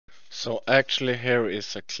So actually here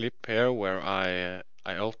is a clip here where I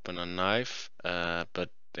open a knife, but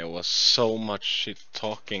there was so much shit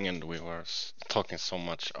talking and we were talking so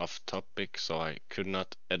much off topic, so I could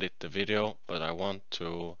not edit the video, but I want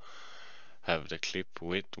to have the clip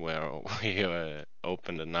with where we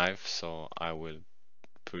open the knife, so I will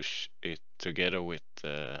push it together with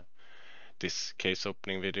this case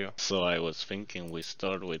opening video. So I was thinking we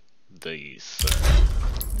start with these.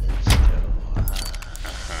 Let's go.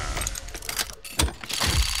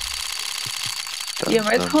 Ge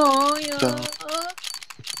mig ett haja!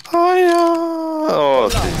 Haja! Åh,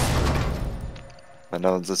 trist. Men det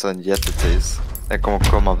var inte sån jättetis. Det kommer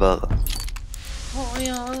komma värre.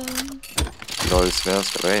 Haja! Du har ju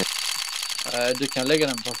svenska där in. Du kan lägga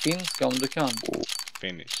den på finska om du kan.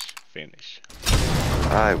 Finish.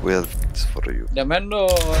 I will for you. Den är ändå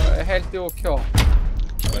helt OK. Jag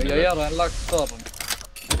ger dig en lax för den.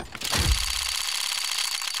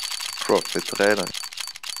 Profit redan.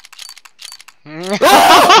 Oh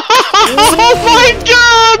my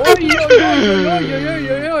god!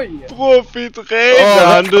 Oj! Profit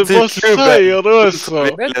redan! Du bara säger det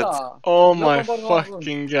också! Vänta! Oh my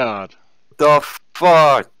fucking god! The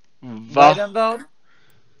fuck! Vad är den värd?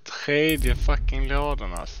 Tredje fucking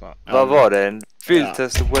lådan alltså. Vad var det? En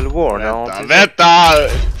fylltest well worn? Vänta!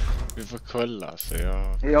 Vi får kolla så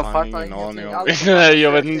jag fattar ingen ingenting. aning om.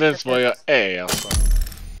 Jag vet inte ens vad jag är alltså.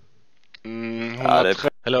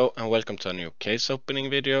 Hello and welcome to a new case opening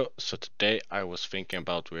video. So today I was thinking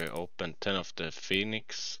about we opened 10 of the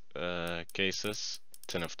Phoenix cases,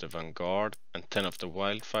 10 of the Vanguard and 10 of the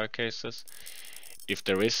Wildfire cases. If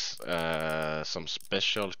there is some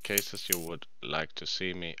special cases you would like to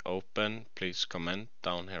see me open, please comment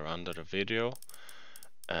down here under the video.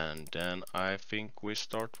 And then I think we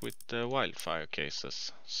start with the Wildfire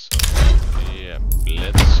cases. So yeah,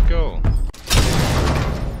 let's go.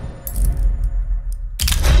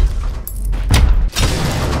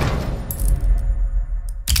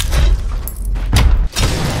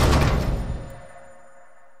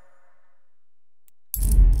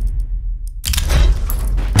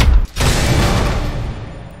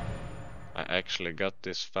 I actually got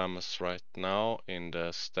this famous right now in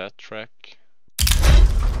the stat track.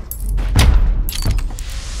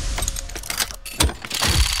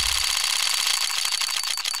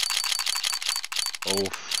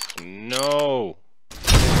 Oof, no!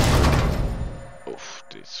 Oof,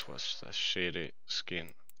 this was a shitty skin.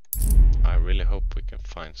 I really hope we can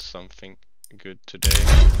find something good today.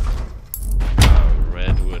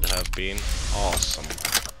 Red would have been awesome.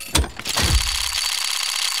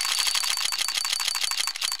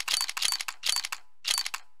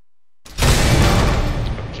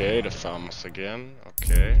 Okay, the thumbs again.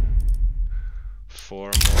 Okay. 4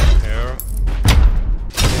 more here.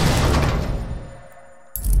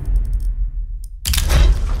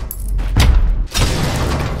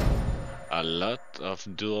 A lot of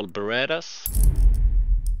dual Berettas.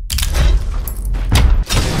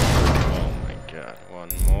 Oh my god, one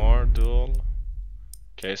more dual.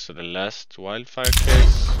 Okay, so the last Wildfire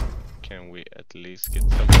case. Can we at least get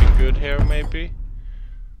something good here maybe?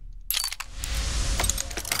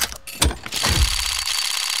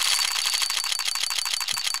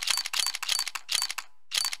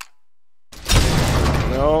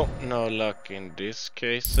 No luck in these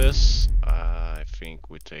cases. I think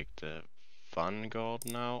we take the Vanguard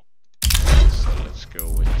now. So let's go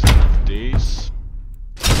with 10 of these.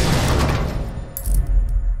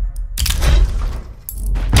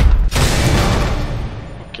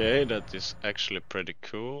 Okay, that is actually pretty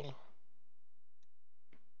cool.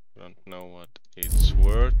 Don't know what it's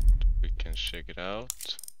worth. We can check it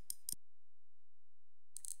out.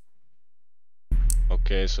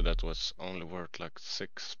 Okay, so that was only worth like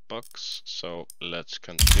 $6, so let's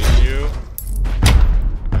continue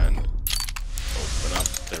and open up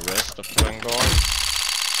the rest of Vanguard.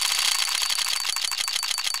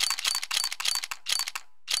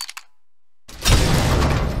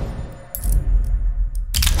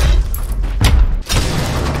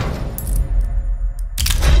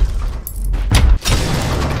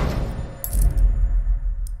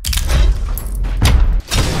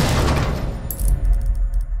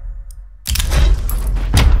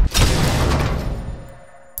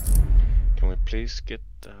 Please get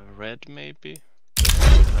the red maybe?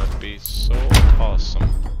 That would have been so awesome.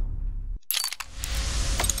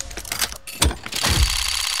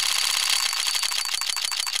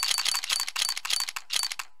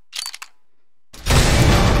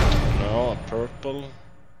 No, a purple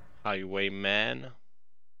Highwayman.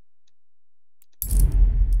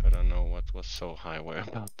 I don't know what was so highway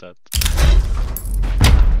about that.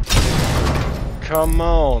 Come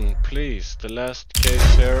on, please. The last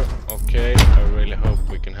case here. Okay, I really hope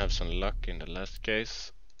we can have some luck in the last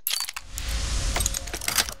case.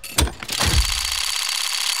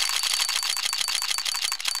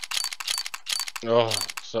 Oh,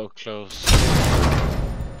 so close.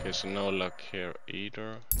 Okay, so no luck here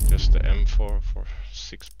either. Just the M4 for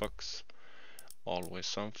 $6. Always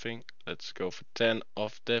something. Let's go for 10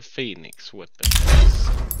 of the Phoenix weapons.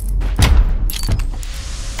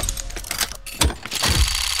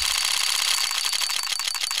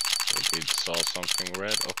 We did saw something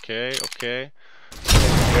red. Okay, okay. So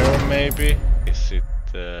here maybe. Is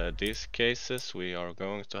it these cases we are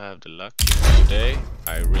going to have the luck in today?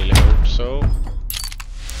 I really hope so.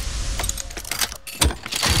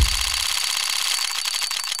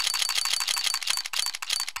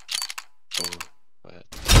 Oh, but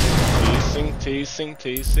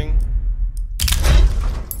teasing.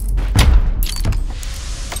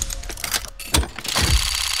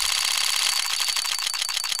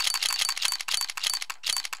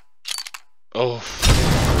 Oh,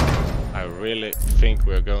 I really think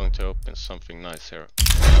we're going to open something nice here.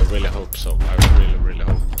 I really hope so. I really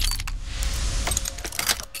hope.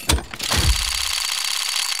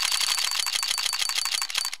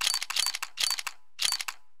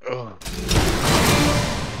 Oh.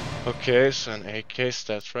 Okay, so an AK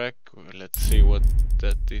stat rack. Let's see what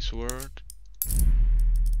that is worth.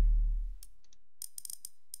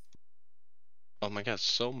 Oh my god,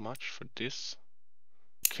 so much for this.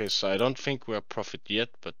 Okay, so I don't think we're profit yet,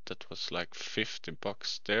 but that was like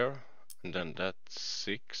 $50 there. And then that's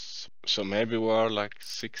 6. So maybe we're like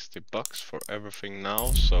 $60 for everything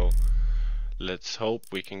now. So let's hope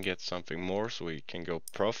we can get something more so we can go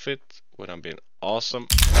profit. Would have been awesome.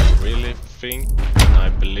 I really think and I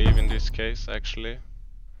believe in this case actually.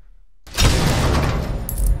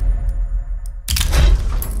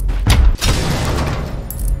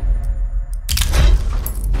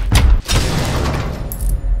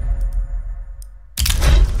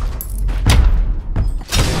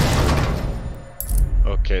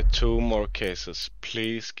 Okay, 2 more cases.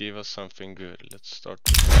 Please give us something good. Let's start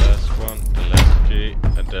with the last one, the last key,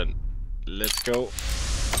 and then let's go.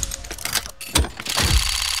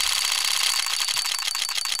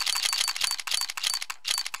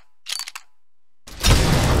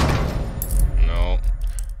 No,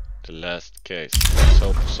 the last case. Let's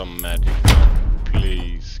hope for some magic now.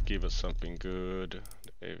 Please give us something good.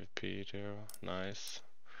 The AVP there, nice.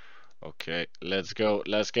 Okay, let's go.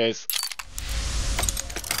 Last case.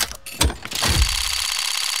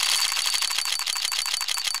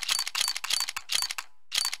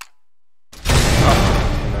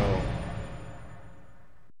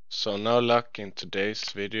 So no luck in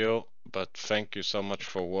today's video, but thank you so much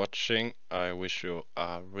for watching. I wish you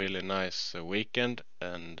a really nice weekend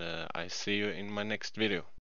and I see you in my next video.